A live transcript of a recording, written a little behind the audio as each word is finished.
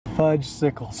Fudge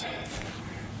sickles.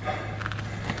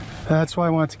 That's why I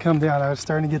wanted to come down. I was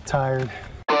starting to get tired.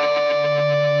 There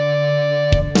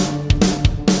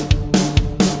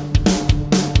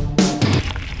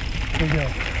you go.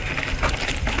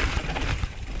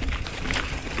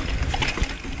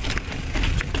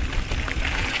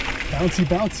 Bouncy,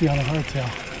 bouncy on a hardtail.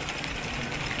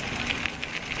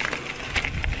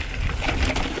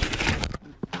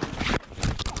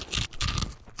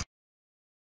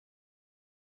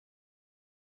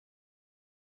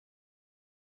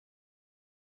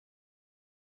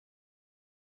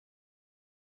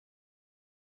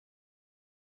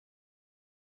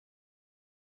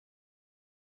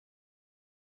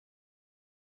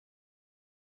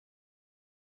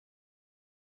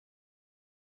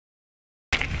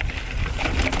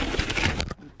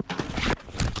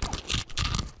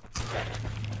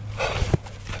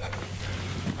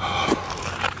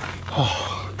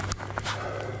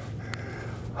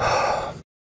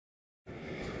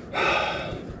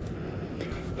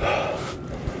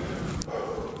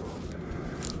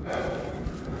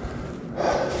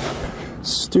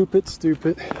 Stupid,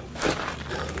 stupid.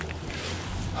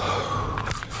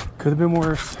 Could have been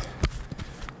worse.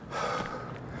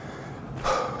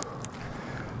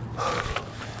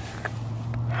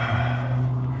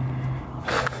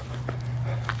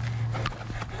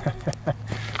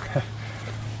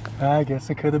 I guess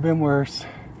it could have been worse.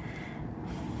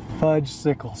 Fudge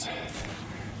sickles.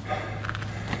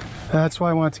 That's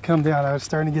why I wanted to come down. I was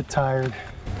starting to get tired.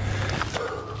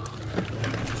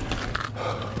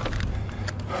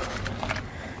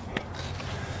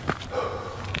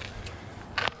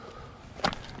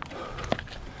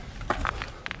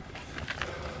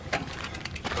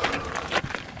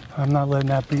 I'm not letting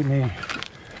that beat me. I'm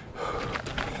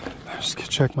just gonna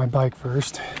check my bike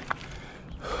first.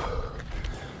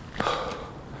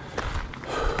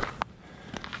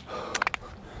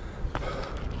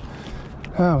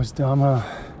 That was dumb, huh?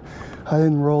 I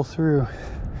didn't roll through.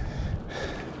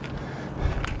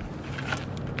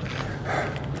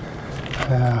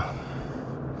 Yeah.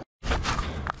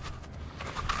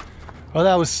 Well,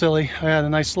 that was silly. I had a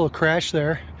nice little crash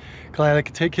there. Glad I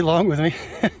could take you along with me.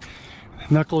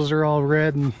 Knuckles are all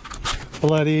red and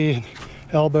bloody, and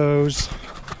elbows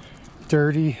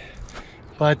dirty,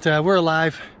 but we're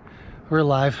alive. We're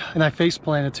alive, and I face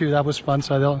planted too. That was fun.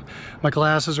 So my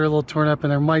glasses are a little torn up,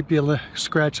 and there might be a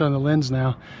scratch on the lens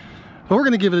now. But we're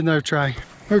gonna give it another try.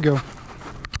 Here we go.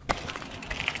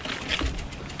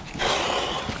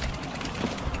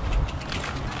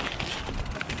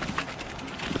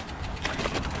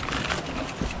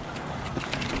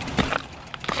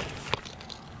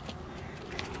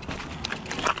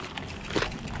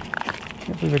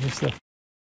 I believe I just said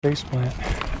face plant.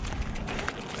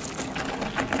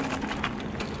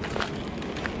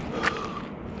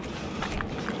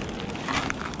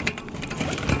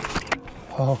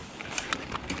 Oh,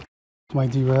 my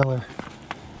derailleur.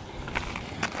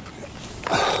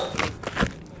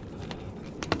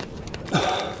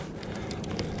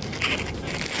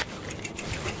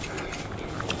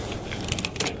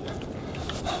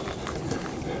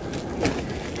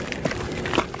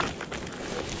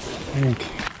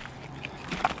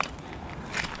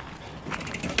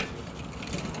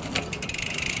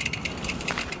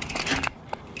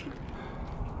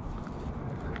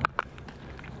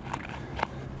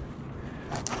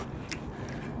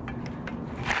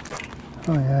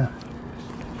 Oh yeah.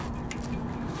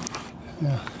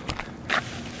 Yeah.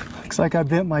 Looks like I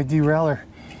bent my derailleur.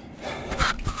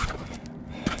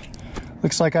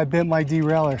 Looks like I bent my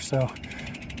derailleur, so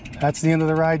that's the end of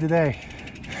the ride today.